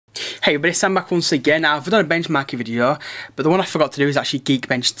Hey everybody, Sam back once again. Now, I've done a benchmarking video, but the one I forgot to do is actually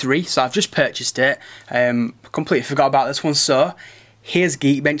Geekbench 3, so I've just purchased it. Completely forgot about this one, so here's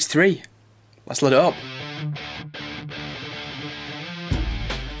Geekbench 3. Let's load it up.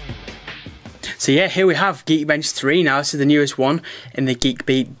 So yeah, here we have Geekbench 3. Now this is the newest one in the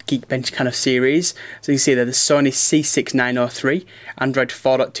Geekbench kind of series. So you see that the Sony C6903, Android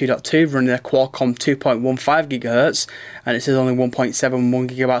 4.2.2, running a Qualcomm 2.15 GHz, and it says only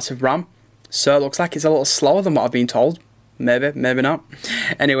 1.71 GB of RAM. So it looks like it's a little slower than what I've been told. Maybe, maybe not.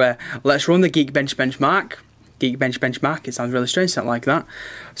 Anyway, let's run the Geekbench benchmark. Geekbench benchmark, it sounds really strange, something like that.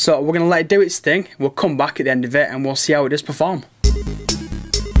 So we're going to let it do its thing. We'll come back at the end of it and we'll see how it does perform.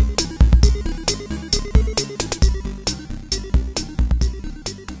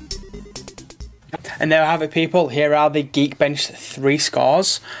 And there we have it, people. Here are the Geekbench 3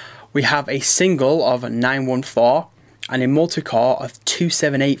 scores. We have a single of 914 and a multi-core of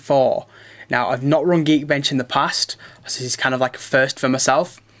 2784. Now, I've not run Geekbench in the past, so this is kind of like a first for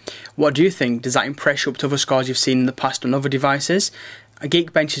myself. What do you think? Does that impress you up to other scores you've seen in the past on other devices? A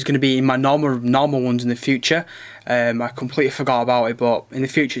Geekbench is going to be in my normal ones in the future. I completely forgot about it, but in the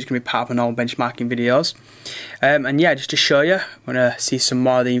future it's going to be part of my normal benchmarking videos. And yeah, just to show you, I'm going to see some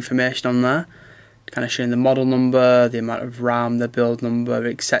more of the information on there. Kind of showing the model number, the amount of RAM, the build number,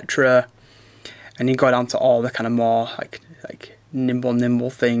 etc. And you go down to all the kind of more like nimble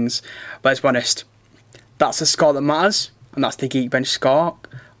things. But let's be honest, that's the score that matters, and that's the Geekbench score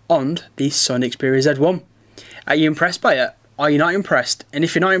on the Sony Xperia Z1. Are you impressed by it? Are you not impressed? And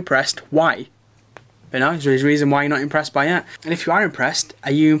if you're not impressed, why? You know, is there a reason why you're not impressed by it? And if you are impressed,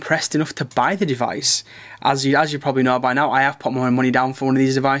 are you impressed enough to buy the device? As you probably know by now, I have put my money down for one of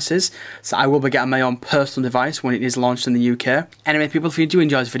these devices, so I will be getting my own personal device when it is launched in the UK. Anyway, people, if you do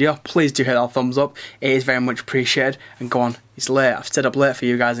enjoy this video, please do hit that thumbs up. It is very much appreciated. And go on, it's late. I've stayed up late for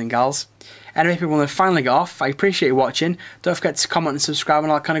you guys and gals. Anyway, people, when I finally get off, I appreciate you watching. Don't forget to comment and subscribe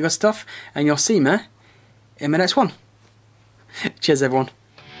and all that kind of good stuff. And you'll see me in my next one. Cheers, everyone.